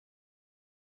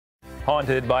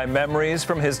haunted by memories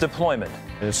from his deployment.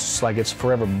 It's like it's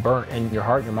forever burnt in your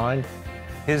heart and your mind.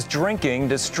 His drinking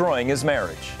destroying his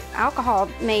marriage. Alcohol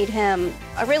made him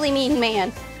a really mean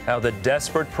man. How the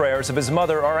desperate prayers of his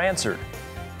mother are answered.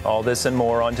 All this and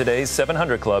more on today's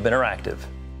 700 Club Interactive.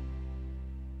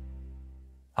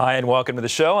 Hi, and welcome to the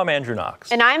show. I'm Andrew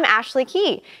Knox. And I'm Ashley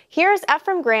Key. Here's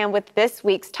Ephraim Graham with this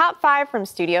week's Top 5 from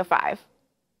Studio 5.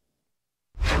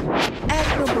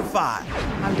 At number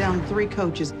 5. I'm down 3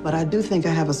 coaches, but I do think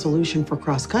I have a solution for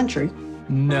cross country.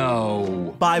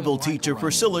 No. Bible teacher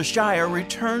Priscilla Shire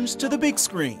returns to the big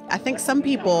screen. I think some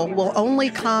people will only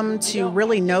come to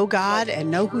really know God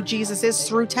and know who Jesus is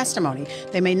through testimony.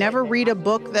 They may never read a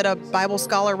book that a Bible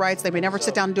scholar writes. They may never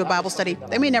sit down and do a Bible study.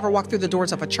 They may never walk through the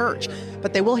doors of a church,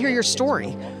 but they will hear your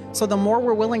story. So the more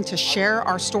we're willing to share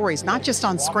our stories, not just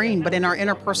on screen, but in our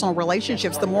interpersonal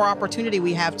relationships, the more opportunity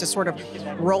we have to sort of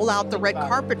roll out the red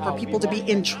carpet for people to be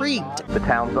intrigued. The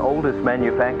town's oldest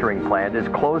manufacturing plant is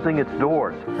closing its doors.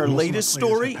 Her latest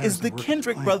story is the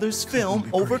Kendrick brothers' film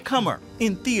Overcomer,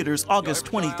 in theaters August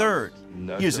 23rd.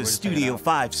 Here's a Studio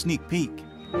 5 sneak peek.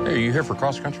 Hey, are you here for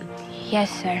cross country? Yes,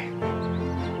 sir.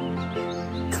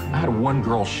 I had one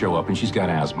girl show up and she's got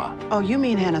asthma. Oh, you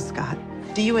mean Hannah Scott.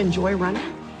 Do you enjoy running?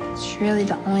 It's really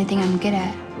the only thing I'm good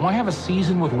at. Why have a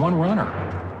season with one runner?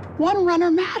 One runner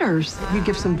matters. You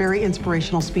give some very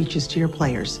inspirational speeches to your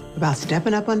players about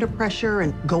stepping up under pressure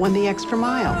and going the extra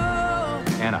mile.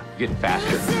 Anna, getting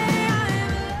faster.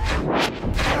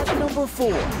 At number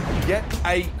 4. Get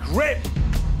a grip.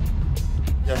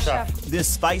 Yes, chef.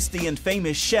 This feisty and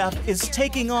famous chef is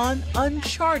taking on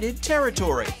uncharted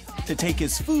territory to take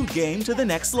his food game to the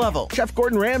next level. Chef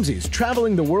Gordon Ramsay's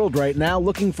traveling the world right now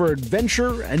looking for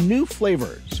adventure and new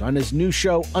flavors. On his new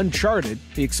show, Uncharted,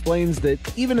 he explains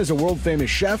that even as a world-famous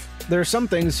chef, there are some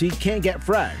things he can't get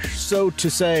fresh. So to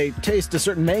say, taste a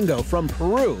certain mango from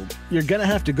Peru, you're gonna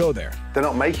have to go there. They're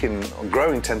not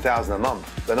growing 10,000 a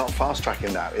month. They're not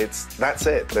fast-tracking that. That's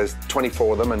it. There's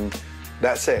 24 of them and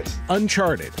that's it.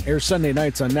 Uncharted airs Sunday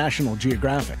nights on National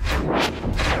Geographic.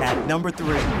 At number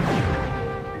 3.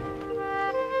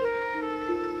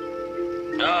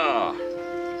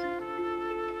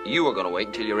 You are going to wait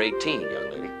until you're 18,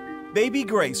 young lady. Baby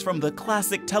Grace from the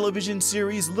classic television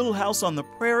series Little House on the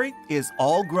Prairie is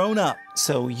all grown up.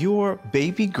 So you're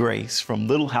Baby Grace from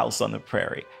Little House on the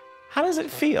Prairie. How does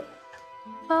it feel?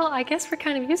 Well, I guess we're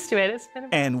kind of used to it. It's been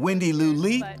And Wendy Lou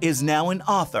Lee is now an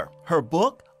author. Her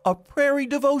book, A Prairie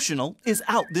Devotional, is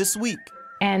out this week.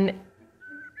 And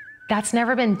that's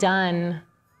never been done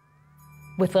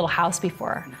with Little House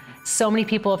before. So many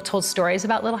people have told stories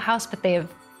about Little House, but they have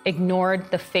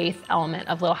ignored the faith element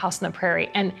of Little House on the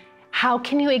Prairie. And how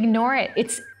can you ignore it?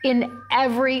 It's in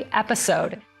every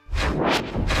episode.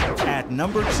 At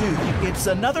number 2, it's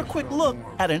another quick look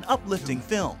at an uplifting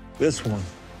film. This one.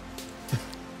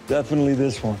 Definitely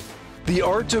this one. The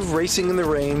Art of Racing in the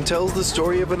Rain tells the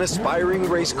story of an aspiring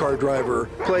race car driver,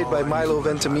 played by Milo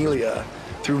Ventimiglia.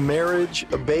 Through marriage,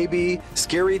 a baby,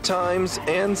 scary times,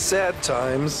 and sad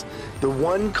times, the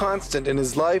one constant in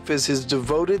his life is his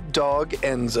devoted dog,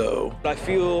 Enzo. I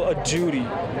feel a duty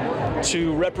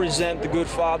to represent the good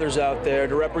fathers out there,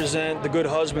 to represent the good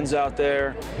husbands out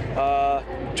there,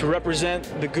 to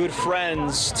represent the good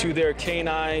friends to their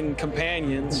canine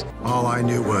companions. All I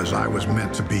knew was I was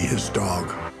meant to be his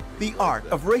dog. The Art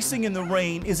of Racing in the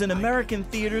Rain is in American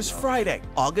theaters Friday,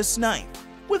 August 9th.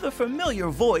 With a familiar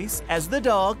voice as the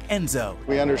dog, Enzo.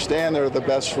 We understand they're the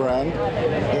best friend,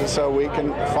 and so we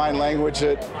can find language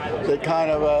that kind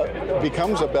of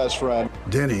becomes a best friend.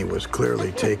 Denny was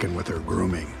clearly taken with her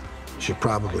grooming. She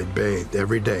probably bathed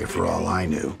every day for all I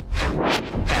knew.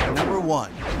 At number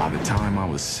 1. By the time I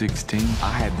was 16,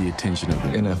 I had the attention of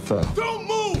the NFL. Don't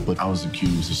move! But I was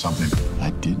accused of something I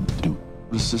didn't do.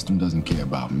 The system doesn't care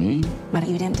about me. But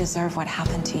you didn't deserve what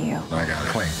happened to you. I got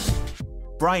clean.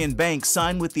 Brian Banks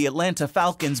signed with the Atlanta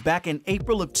Falcons back in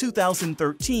April of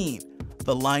 2013.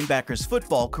 The linebacker's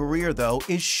football career, though,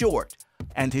 is short,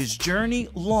 and his journey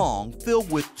long,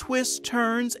 filled with twists,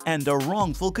 turns, and a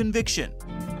wrongful conviction.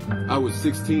 I was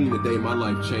 16 the day my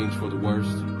life changed for the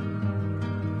worst.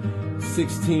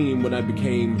 16 when I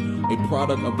became a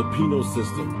product of the penal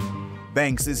system.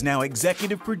 Banks is now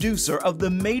executive producer of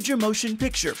the major motion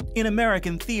picture in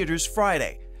American theaters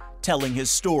Friday, telling his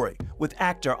story with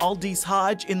actor Aldis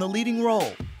Hodge in the leading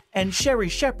role and Sherry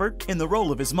Shepherd in the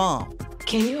role of his mom.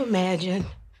 Can you imagine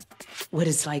what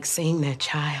it's like seeing that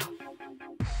child,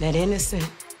 that innocent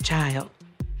child,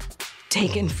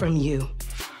 taken from you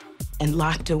and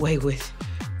locked away with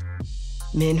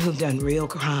men who've done real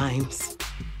crimes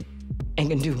and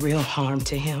can do real harm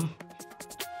to him?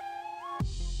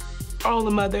 All the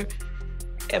mother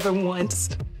ever wants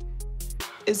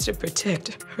is to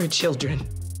protect her children.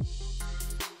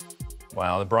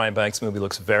 Wow, the Brian Banks movie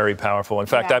looks very powerful. In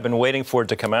fact, I've been waiting for it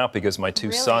to come out because my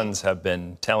two sons have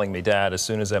been telling me, Dad, as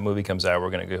soon as that movie comes out, we're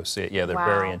going to go see it. Yeah, they're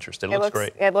very interested. It looks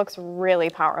great. It looks really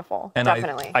powerful, and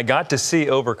definitely. I got to see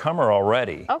Overcomer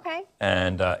already. Okay.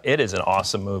 And it is an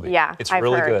awesome movie. Yeah, it's I've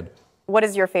really heard. Good. What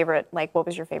is your favorite, what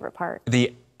was your favorite part?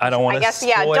 I don't want to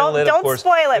spoil it, don't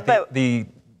spoil it, but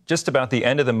just about the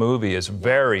end of the movie is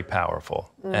very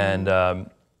powerful. And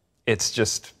it's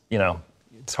just,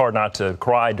 it's hard not to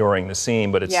cry during the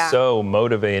scene, but it's so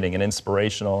motivating and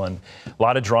inspirational, and a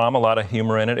lot of drama, a lot of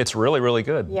humor in it. It's really, really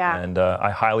good. Yeah. And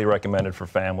I highly recommend it for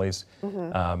families.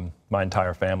 My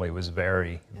entire family was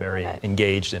very, very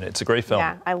engaged in it. It's a great film.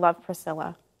 Yeah, I love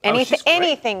Priscilla.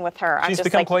 Anything with her. She's I'm just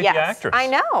become quite yes. the actress. I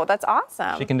know, that's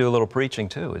awesome. She can do a little preaching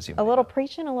too, as you A little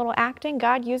preaching, a little acting.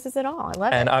 God uses it all. I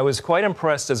love it. And I was quite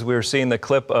impressed as we were seeing the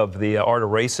clip of the Art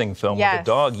of Racing film with the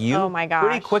dog. You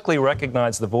pretty quickly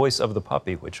recognized the voice of the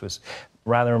puppy, which was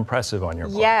rather impressive on your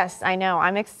part. Yes, I know.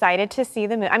 I'm excited to see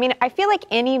the movie. I mean, I feel like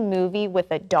any movie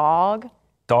with a dog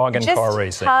and just car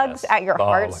racing tugs at your Oh,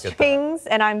 heartstrings,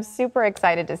 and I'm super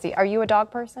excited to see. Are you a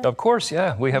dog person? Of course,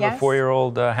 yeah. We have a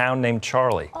 4-year-old hound named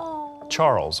Charlie.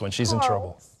 Charles, when she's in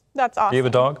trouble. That's awesome. Do you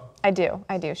have a dog? I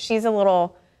do. She's a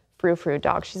little frou-frou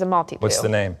dog. She's a Maltipoo. What's the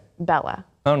name? Bella.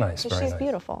 Oh, nice. Very nice. She's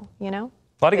beautiful, A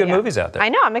lot of good movies out there. I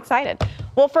know. I'm excited.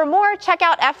 Well, for more, check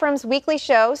out Ephraim's weekly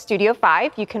show, Studio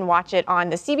 5. You can watch it on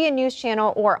the CBN News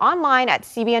channel or online at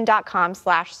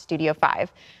cbn.com/Studio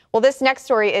 5. Well, this next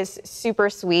story is super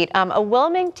sweet. A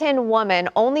Wilmington woman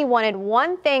only wanted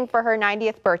one thing for her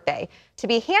 90th birthday: to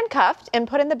be handcuffed and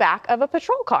put in the back of a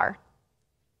patrol car.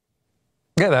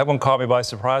 Yeah, that one caught me by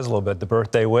surprise a little bit. The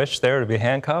birthday wish there to be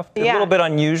handcuffed. A little bit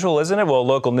unusual, isn't it? Well,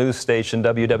 local news station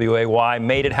WWAY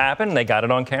made it happen. They got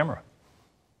it on camera.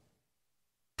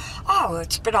 Oh,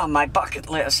 it's been on my bucket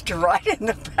list to ride in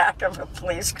the back of a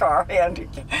police car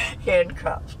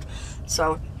handcuffed.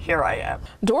 So here I am.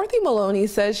 Dorothy Maloney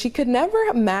says she could never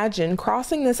imagine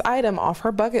crossing this item off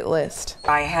her bucket list.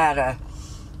 I had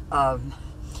a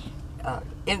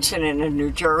incident in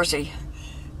New Jersey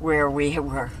where we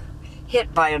were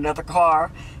hit by another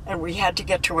car and we had to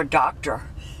get to a doctor,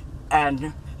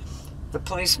 and the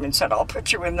policeman said, I'll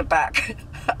put you in the back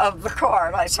of the car,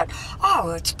 and I said,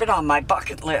 oh, it's been on my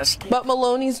bucket list. But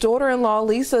Maloney's daughter-in-law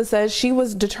Lisa says she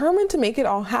was determined to make it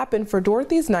all happen for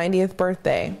Dorothy's 90th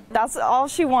birthday. That's all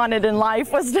she wanted in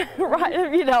life was to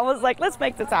was like, let's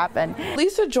make this happen.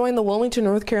 Lisa joined the Wilmington,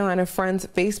 North Carolina Friends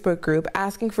Facebook group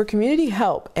asking for community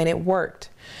help, and it worked.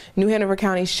 New Hanover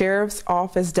County Sheriff's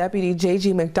Office Deputy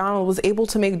J.G. McDonald was able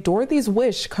to make Dorothy's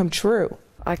wish come true.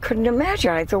 I couldn't imagine.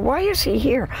 I thought, why is he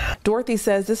here? Dorothy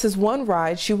says this is one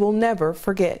ride she will never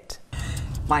forget.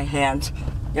 My hands,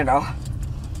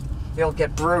 you'll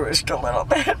get bruised a little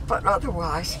bit, but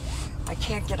otherwise, I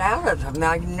can't get out of them.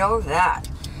 I know that.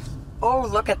 Oh,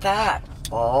 look at that.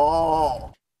 Oh.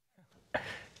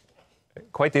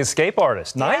 Quite the escape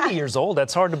artist. 90 years old.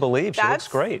 That's hard to believe. She looks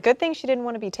great. Good thing she didn't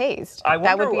want to be tased. I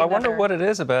wonder what it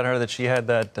is about her that she had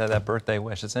that birthday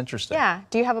wish. It's interesting. Yeah.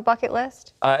 Do you have a bucket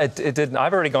list? It didn't.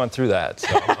 I've already gone through that,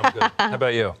 so I'm good. How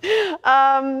about you?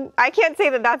 I can't say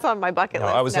that that's on my bucket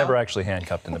list. I was never actually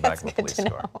handcuffed in the back of a police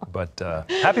car. But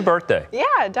happy birthday.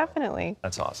 Yeah, definitely.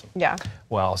 That's awesome. Yeah.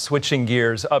 Well, switching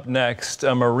gears, up next,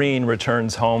 a Marine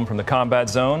returns home from the combat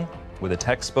zone with a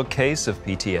textbook case of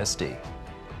PTSD.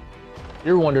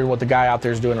 You're wondering what the guy out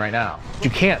there is doing right now. You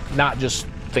can't not just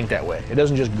think that way. It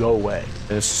doesn't just go away.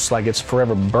 It's just like it's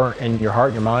forever burnt in your heart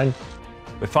and your mind.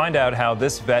 We find out how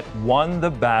this vet won the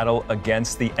battle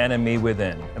against the enemy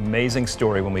within. Amazing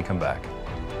story when we come back.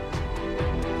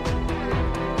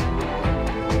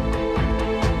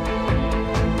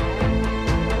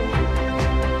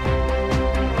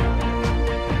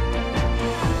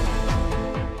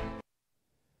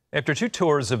 After 2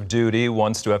 tours of duty,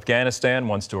 once to Afghanistan,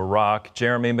 once to Iraq,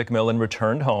 Jeremy McMillan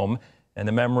returned home, and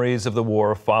the memories of the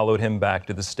war followed him back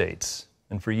to the States.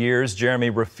 And for years, Jeremy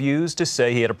refused to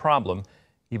say he had a problem,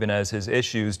 even as his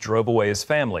issues drove away his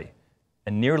family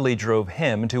and nearly drove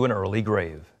him to an early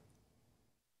grave.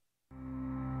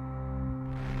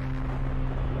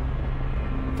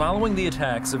 Following the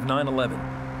attacks of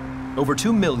 9/11, over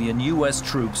 2 million U.S.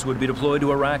 troops would be deployed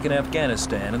to Iraq and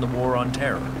Afghanistan in the war on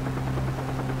terror.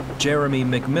 Jeremy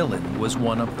McMillan was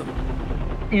one of them.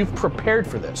 You've prepared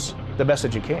for this the best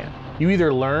that you can. You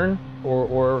either learn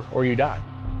or you die.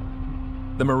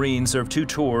 The Marine served 2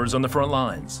 tours on the front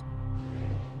lines.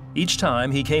 Each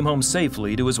time he came home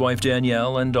safely to his wife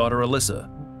Danielle and daughter Alyssa,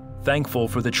 thankful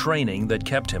for the training that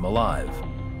kept him alive.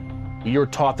 You're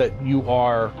taught that you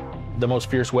are the most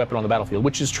fierce weapon on the battlefield,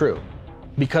 which is true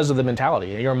because of the mentality.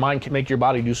 Your mind can make your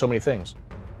body do so many things.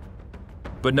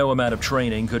 But no amount of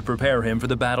training could prepare him for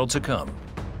the battle to come.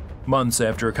 Months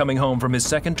after coming home from his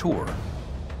second tour,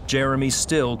 Jeremy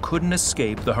still couldn't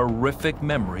escape the horrific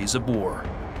memories of war.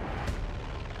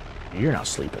 You're not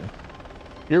sleeping.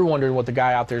 You're wondering what the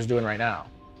guy out there is doing right now.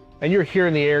 And you're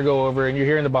hearing the air go over, and you're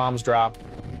hearing the bombs drop.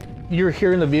 You're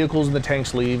hearing the vehicles and the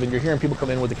tanks leave, and you're hearing people come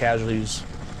in with the casualties.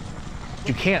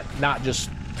 You can't not just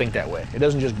think that way. It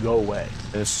doesn't just go away.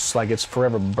 It's just like it's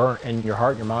forever burnt in your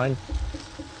heart and your mind.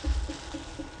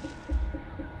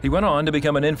 He went on to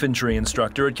become an infantry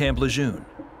instructor at Camp Lejeune.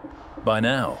 By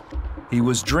now, he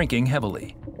was drinking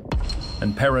heavily,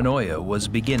 and paranoia was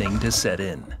beginning to set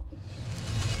in.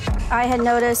 I had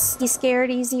noticed he scared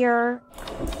easier.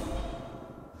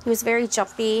 He was very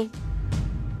jumpy.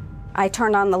 I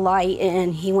turned on the light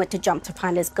and he went to jump to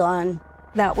find his gun.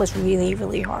 That was really,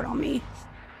 really hard on me.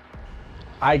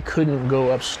 I couldn't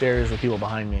go upstairs with people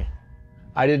behind me.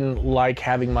 I didn't like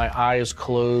having my eyes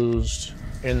closed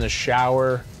in the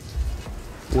shower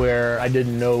where I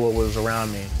didn't know what was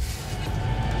around me.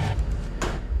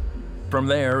 From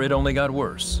there, it only got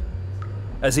worse,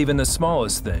 as even the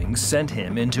smallest things sent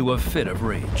him into a fit of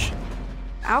rage.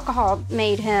 Alcohol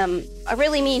made him a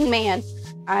really mean man.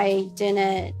 I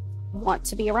didn't want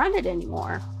to be around it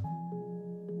anymore.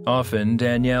 Often,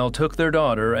 Danielle took their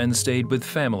daughter and stayed with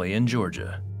family in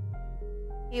Georgia.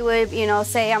 He would,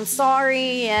 say, I'm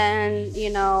sorry, and,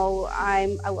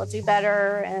 I will do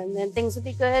better, and then things would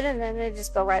be good, and then it'd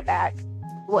just go right back.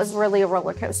 It was really a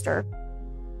roller coaster.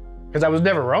 Because I was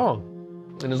never wrong.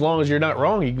 And as long as you're not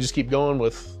wrong, you can just keep going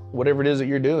with whatever it is that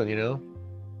you're doing,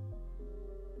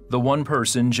 The one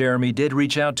person Jeremy did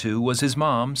reach out to was his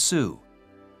mom, Sue,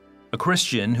 a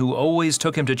Christian who always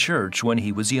took him to church when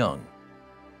he was young.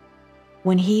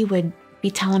 When he would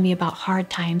be telling me about hard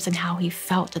times and how he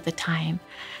felt at the time,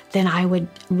 then I would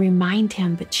remind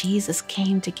him, but Jesus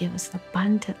came to give us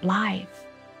abundant life.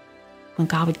 When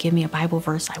God would give me a Bible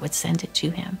verse, I would send it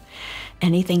to him.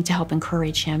 Anything to help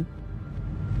encourage him.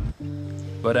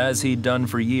 But as he'd done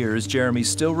for years, Jeremy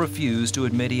still refused to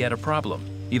admit he had a problem,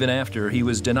 even after he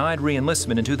was denied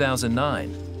re-enlistment in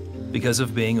 2009 because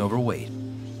of being overweight.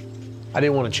 I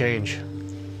didn't want to change.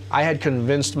 I had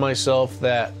convinced myself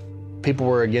that people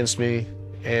were against me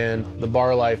and the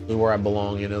bar life is where I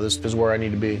belong, this is where I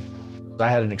need to be. I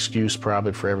had an excuse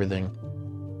probably for everything.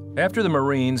 After the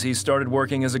Marines, he started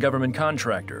working as a government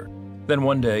contractor. Then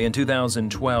one day in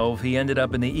 2012, he ended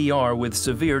up in the ER with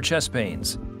severe chest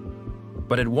pains.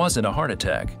 But it wasn't a heart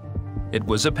attack. It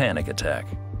was a panic attack.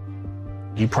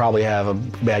 You probably have a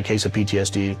bad case of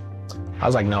PTSD. I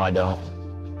was like, no, I don't.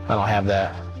 I don't have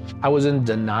that. I was in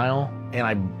denial and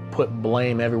I put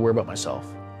blame everywhere but myself.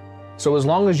 So as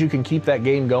long as you can keep that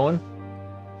game going,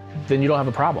 then you don't have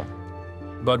a problem.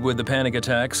 But with the panic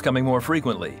attacks coming more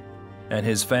frequently and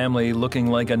his family looking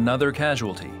like another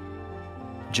casualty,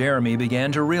 Jeremy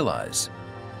began to realize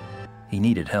he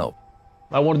needed help.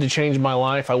 I wanted to change my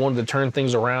life. I wanted to turn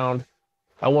things around.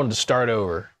 I wanted to start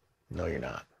over. No, you're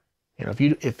not.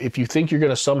 If you think you're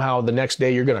going to somehow the next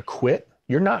day you're going to quit,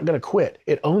 you're not going to quit.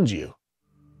 It owns you.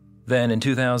 Then in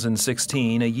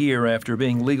 2016, a year after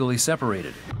being legally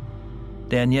separated,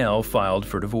 Danielle filed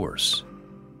for divorce.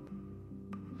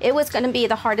 It was going to be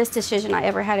the hardest decision I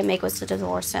ever had to make was to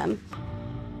divorce him.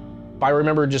 I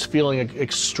remember just feeling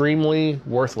extremely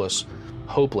worthless,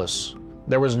 hopeless.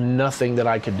 There was nothing that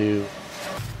I could do.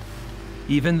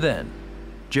 Even then,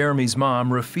 Jeremy's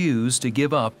mom refused to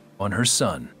give up on her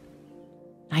son.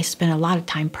 I spent a lot of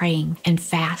time praying and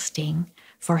fasting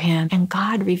for him, and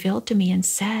God revealed to me and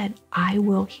said, I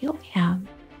will heal him.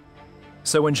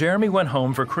 So when Jeremy went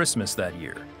home for Christmas that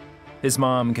year, his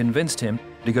mom convinced him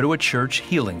to go to a church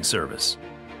healing service.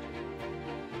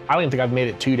 I don't even think I've made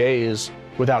it 2 days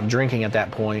without drinking at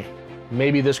that point.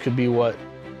 Maybe this could be what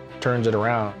turns it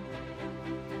around.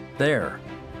 There,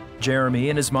 Jeremy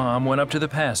and his mom went up to the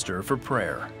pastor for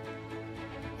prayer.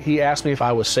 He asked me if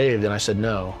I was saved, and I said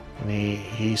no. And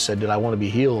he said, did I want to be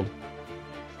healed?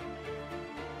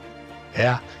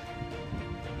 Yeah.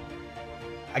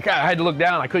 I had to look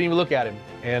down. I couldn't even look at him.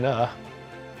 And,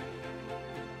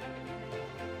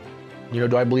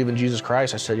 do I believe in Jesus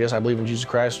Christ? I said, yes, I believe in Jesus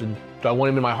Christ. And do I want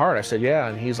him in my heart? I said, yeah.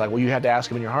 And he's like, well, you have to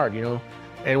ask him in your heart,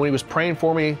 And when he was praying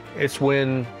for me, it's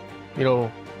when,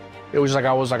 it was like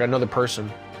I was like another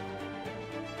person.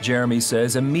 Jeremy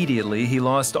says immediately he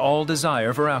lost all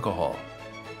desire for alcohol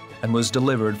and was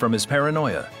delivered from his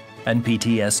paranoia and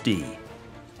PTSD.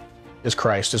 It's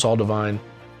Christ, it's all divine.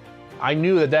 I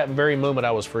knew at that very moment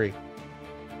I was free.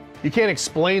 You can't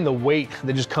explain the weight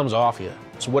that just comes off you.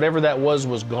 So whatever that was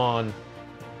gone.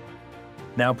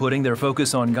 Now putting their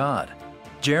focus on God,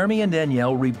 Jeremy and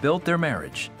Danielle rebuilt their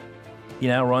marriage. He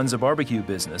now runs a barbecue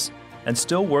business and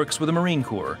still works with the Marine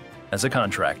Corps as a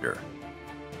contractor.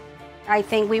 I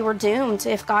think we were doomed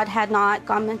if God had not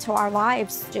come into our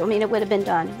lives. I mean, it would have been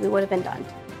done. We would have been done.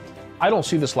 I don't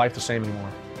see this life the same anymore.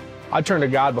 I turn to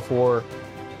God before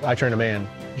I turn to man.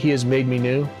 He has made me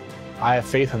new. I have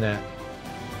faith in that.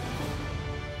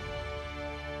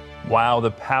 Wow,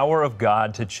 the power of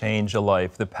God to change a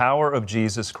life, the power of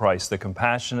Jesus Christ, the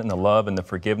compassion and the love and the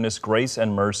forgiveness, grace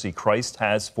and mercy Christ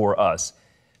has for us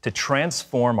to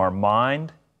transform our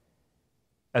mind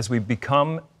as we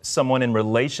become someone in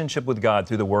relationship with God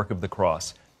through the work of the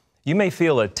cross. You may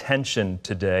feel a tension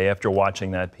today after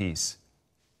watching that piece.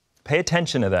 Pay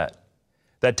attention to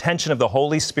that tension of the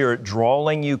Holy Spirit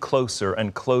drawing you closer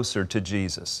and closer to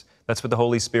Jesus. That's what the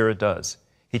Holy Spirit does.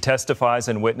 He testifies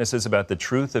and witnesses about the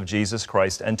truth of Jesus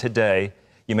Christ, and today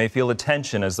you may feel a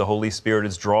tension as the Holy Spirit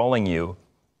is drawing you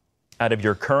out of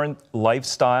your current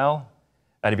lifestyle,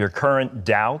 out of your current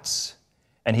doubts,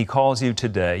 and He calls you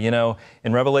today. You know,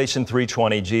 in Revelation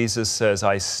 3:20, Jesus says,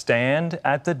 I stand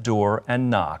at the door and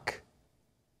knock.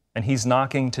 And He's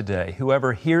knocking today.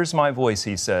 Whoever hears my voice,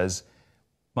 He says,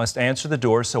 must answer the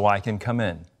door so I can come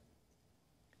in.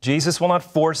 Jesus will not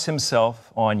force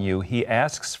Himself on you. He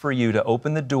asks for you to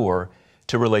open the door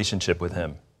to relationship with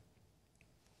Him.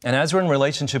 And as we're in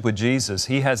relationship with Jesus,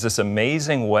 He has this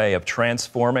amazing way of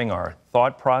transforming our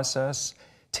thought process,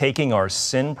 taking our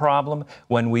sin problem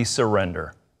when we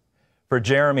surrender. For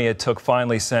Jeremy, it took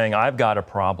finally saying, I've got a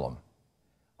problem.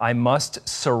 I must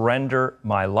surrender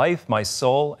my life, my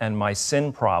soul, and my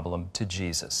sin problem to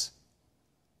Jesus.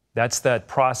 That's that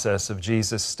process of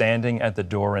Jesus standing at the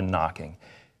door and knocking.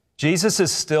 Jesus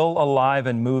is still alive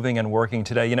and moving and working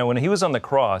today. You know, when He was on the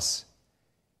cross,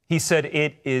 He said,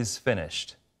 it is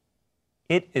finished.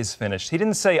 It is finished. He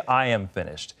didn't say, I am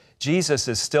finished. Jesus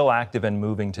is still active and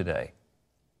moving today.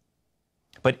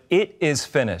 But it is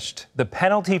finished. The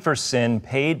penalty for sin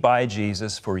paid by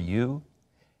Jesus for you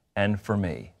and for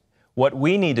me. What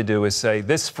we need to do is say,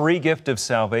 this free gift of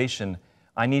salvation,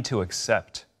 I need to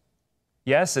accept.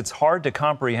 Yes, it's hard to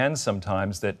comprehend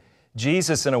sometimes that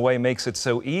Jesus, in a way, makes it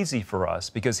so easy for us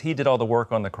because He did all the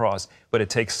work on the cross, but it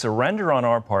takes surrender on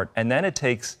our part, and then it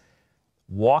takes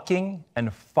walking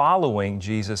and following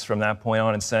Jesus from that point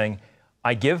on and saying,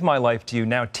 I give my life to you,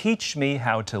 now teach me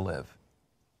how to live.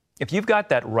 If you've got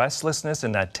that restlessness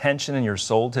and that tension in your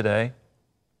soul today,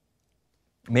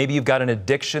 maybe you've got an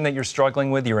addiction that you're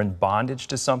struggling with, you're in bondage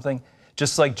to something,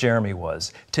 just like Jeremy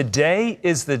was. Today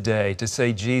is the day to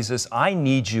say, Jesus, I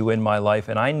need you in my life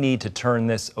and I need to turn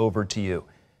this over to you.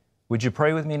 Would you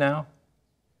pray with me now?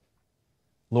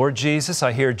 Lord Jesus,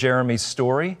 I hear Jeremy's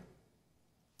story.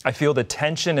 I feel the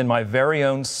tension in my very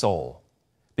own soul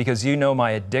because you know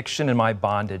my addiction and my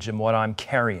bondage and what I'm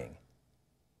carrying.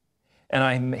 And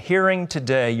I'm hearing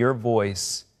today your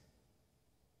voice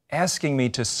asking me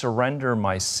to surrender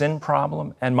my sin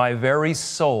problem and my very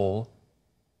soul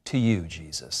to you,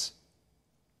 Jesus.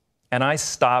 And I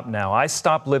stop now. I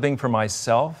stop living for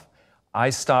myself. I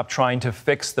stop trying to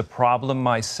fix the problem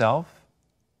myself.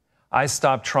 I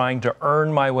stop trying to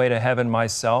earn my way to heaven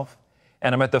myself.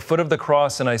 And I'm at the foot of the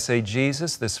cross and I say,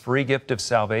 Jesus, this free gift of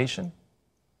salvation,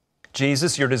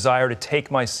 Jesus, your desire to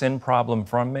take my sin problem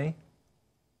from me,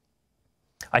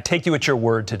 I take you at your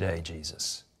word today,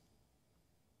 Jesus.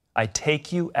 I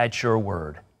take you at your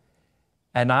word.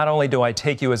 And not only do I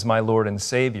take you as my Lord and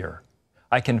Savior,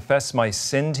 I confess my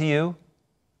sin to you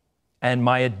and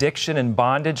my addiction and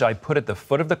bondage I put at the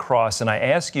foot of the cross, and I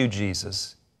ask you,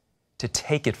 Jesus, to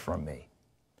take it from me.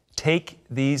 Take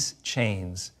these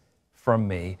chains from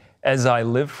me as I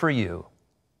live for you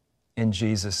in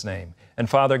Jesus' name. And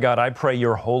Father God, I pray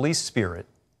your Holy Spirit,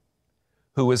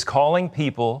 who is calling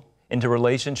people into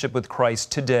relationship with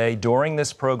Christ today during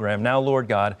this program. Now, Lord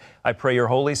God, I pray your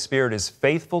Holy Spirit is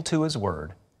faithful to His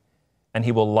word, and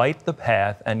He will light the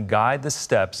path and guide the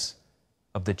steps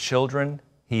of the children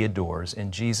He adores.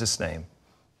 In Jesus' name,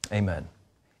 amen.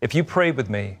 If you prayed with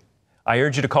me, I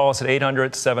urge you to call us at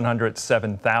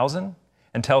 800-700-7000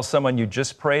 and tell someone you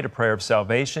just prayed a prayer of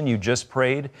salvation. You just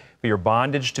prayed for your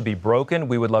bondage to be broken.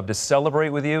 We would love to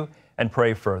celebrate with you and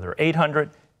pray further.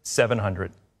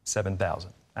 800-700-7000.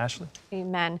 Ashley?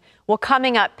 Amen. Well,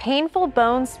 coming up, painful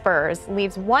bone spurs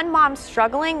leaves one mom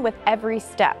struggling with every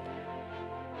step.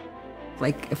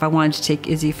 Like if I wanted to take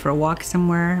Izzy for a walk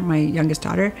somewhere, my youngest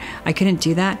daughter, I couldn't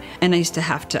do that. And I used to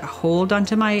have to hold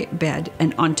onto my bed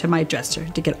and onto my dresser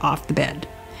to get off the bed.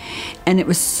 And it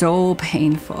was so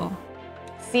painful.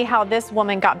 See how this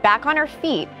woman got back on her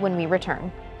feet when we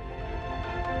return.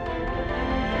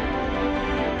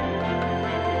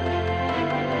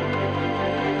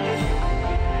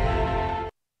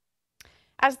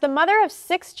 As the mother of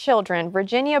 6 children,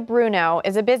 Virginia Bruno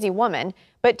is a busy woman,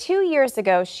 but 2 years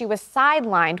ago, she was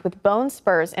sidelined with bone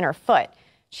spurs in her foot.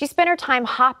 She spent her time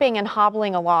hopping and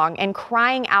hobbling along and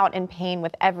crying out in pain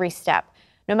with every step.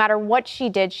 No matter what she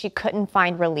did, she couldn't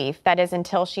find relief. That is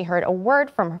until she heard a word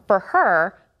for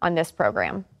her on this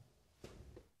program.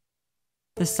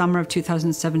 The summer of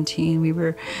 2017, we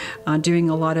were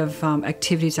doing a lot of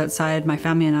activities outside, my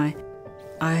family and I.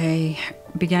 I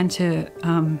began to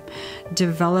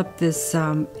develop this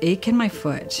ache in my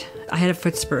foot. I had a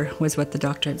foot spur, was what the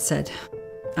doctor had said.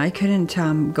 I couldn't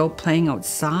go playing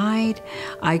outside.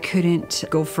 I couldn't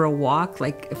go for a walk.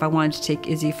 Like if I wanted to take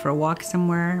Izzy for a walk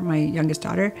somewhere, my youngest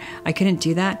daughter, I couldn't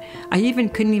do that. I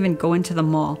couldn't even go into the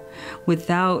mall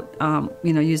without,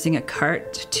 using a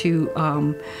cart to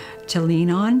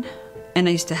lean on. And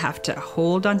I used to have to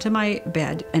hold onto my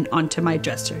bed and onto my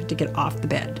dresser to get off the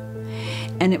bed.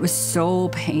 And it was so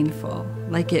painful.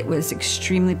 Like it was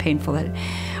extremely painful that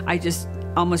I just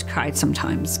almost cried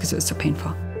sometimes because it was so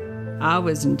painful. I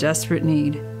was in desperate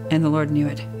need, and the Lord knew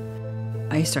it.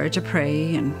 I started to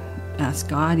pray and ask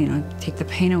God, take the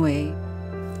pain away.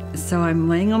 So I'm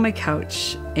laying on my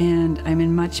couch, and I'm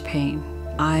in much pain.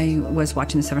 I was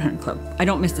watching the 700 Club. I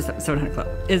don't miss the 700 Club.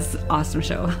 It's an awesome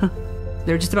show.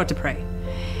 They were just about to pray.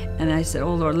 And I said,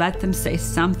 oh, Lord, let them say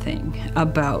something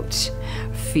about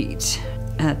feet.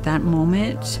 At that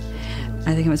moment,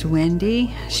 I think it was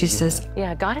Wendy. She says,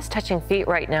 yeah, God is touching feet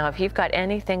right now. If you've got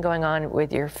anything going on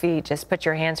with your feet, just put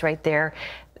your hands right there.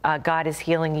 God is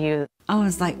healing you. I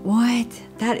was like, what?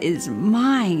 That is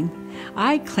mine.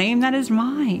 I claim that is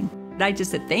mine. And I just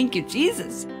said, thank you,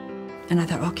 Jesus. And I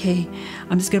thought, okay,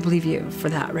 I'm just going to believe you for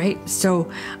that, right?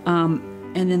 So,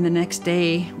 and then the next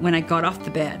day when I got off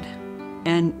the bed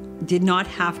and did not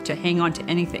have to hang on to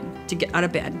anything to get out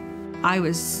of bed, I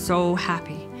was so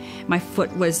happy. My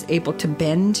foot was able to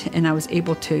bend, and I was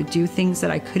able to do things that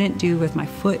I couldn't do with my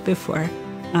foot before.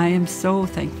 I am so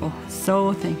thankful,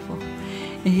 so thankful.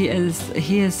 He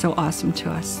is so awesome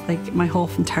to us, like my whole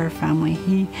entire family.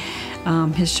 He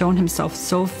has shown himself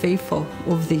so faithful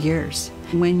over the years.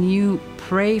 When you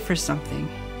pray for something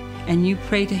and you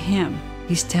pray to him,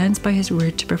 he stands by his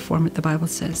word to perform it, the Bible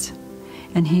says,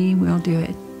 and he will do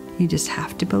it. You just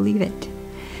have to believe it.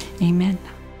 Amen.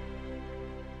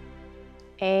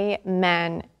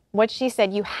 Amen. What she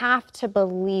said, you have to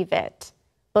believe it.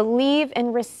 Believe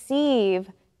and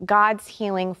receive God's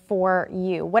healing for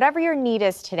you. Whatever your need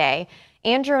is today,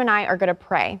 Andrew and I are going to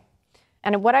pray.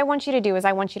 And what I want you to do is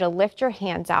I want you to lift your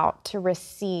hands out to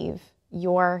receive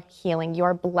your healing,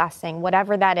 your blessing,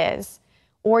 whatever that is.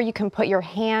 Or you can put your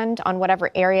hand on whatever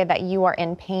area that you are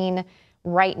in pain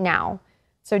right now.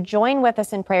 So join with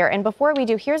us in prayer. And before we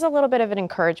do, here's a little bit of an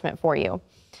encouragement for you.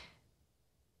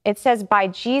 It says, by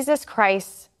Jesus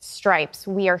Christ's stripes,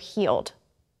 we are healed.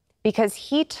 Because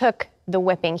he took the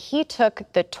whipping, he took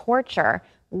the torture,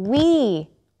 we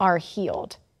are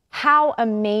healed. How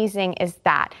amazing is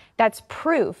that? That's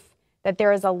proof that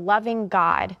there is a loving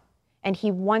God and he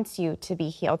wants you to be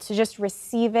healed. So just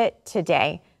receive it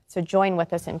today. So join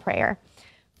with us in prayer.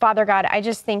 Father God, I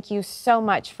just thank you so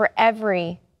much for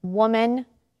every woman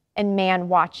and man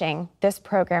watching this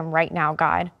program right now,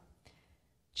 God.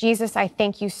 Jesus, I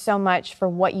thank you so much for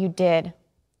what you did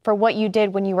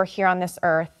when you were here on this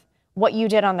earth, what you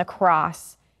did on the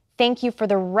cross. Thank you for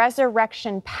the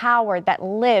resurrection power that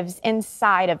lives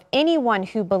inside of anyone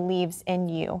who believes in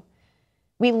you.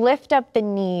 We lift up the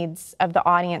needs of the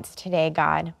audience today,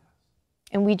 God,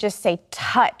 and we just say,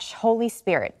 touch, Holy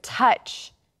Spirit,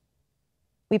 touch.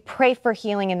 We pray for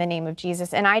healing in the name of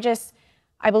Jesus. And I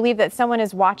believe that someone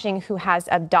is watching who has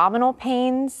abdominal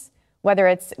pains, whether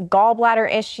it's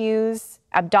gallbladder issues,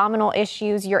 abdominal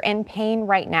issues, you're in pain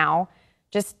right now.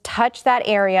 Just touch that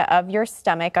area of your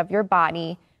stomach, of your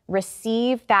body.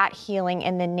 Receive that healing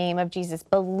in the name of Jesus.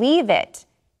 Believe it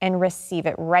and receive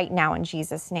it right now in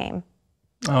Jesus' name.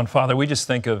 Oh, and Father, we just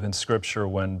think of in Scripture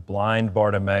when blind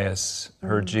Bartimaeus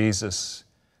heard Jesus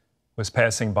was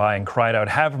passing by and cried out,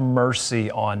 have mercy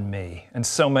on me. And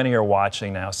so many are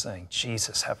watching now saying,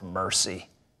 Jesus, have mercy.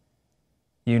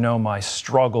 You know my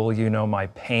struggle, you know my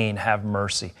pain, have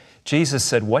mercy. Jesus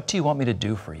said, what do you want me to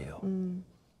do for you?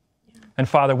 And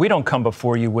Father, we don't come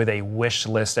before you with a wish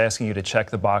list asking you to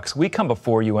check the box. We come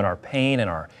before you in our pain and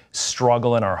our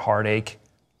struggle and our heartache.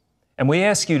 And we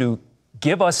ask you to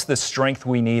give us the strength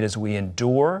we need as we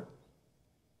endure,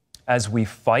 as we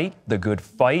fight the good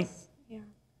fight.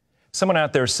 Someone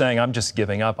out there saying, I'm just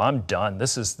giving up, I'm done.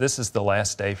 This is the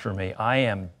last day for me. I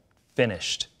am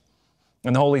finished.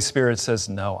 And the Holy Spirit says,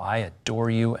 no, I adore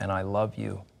you and I love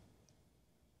you.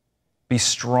 Be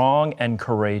strong and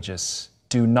courageous.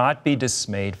 Do not be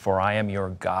dismayed, for I am your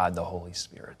God, the Holy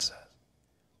Spirit says.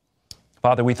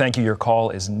 Father, we thank you. Your call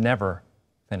is never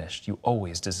finished. You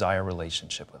always desire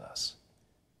relationship with us.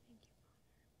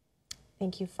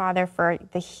 Thank you, Father, for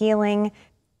the healing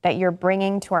that you're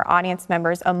bringing to our audience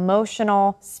members,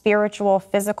 emotional, spiritual,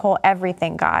 physical,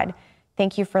 everything, God.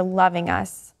 Thank you for loving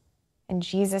us. In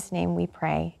Jesus' name we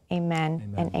pray.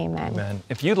 Amen and amen. Amen.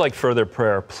 If you'd like further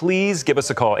prayer, please give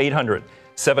us a call,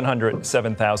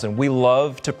 800-700-7000. We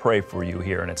love to pray for you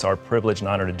here, and it's our privilege and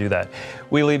honor to do that.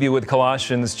 We leave you with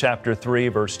Colossians chapter 3,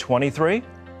 verse 23.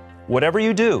 Whatever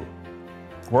you do,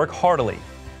 work heartily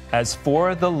as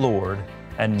for the Lord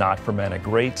and not for men. A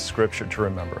great scripture to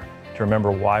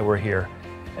remember why we're here.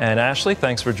 And Ashley,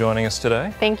 thanks for joining us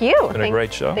today. Thank you. It's been a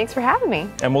great show. Thanks for having me.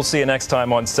 And we'll see you next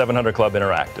time on 700 Club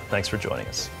Interactive. Thanks for joining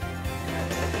us.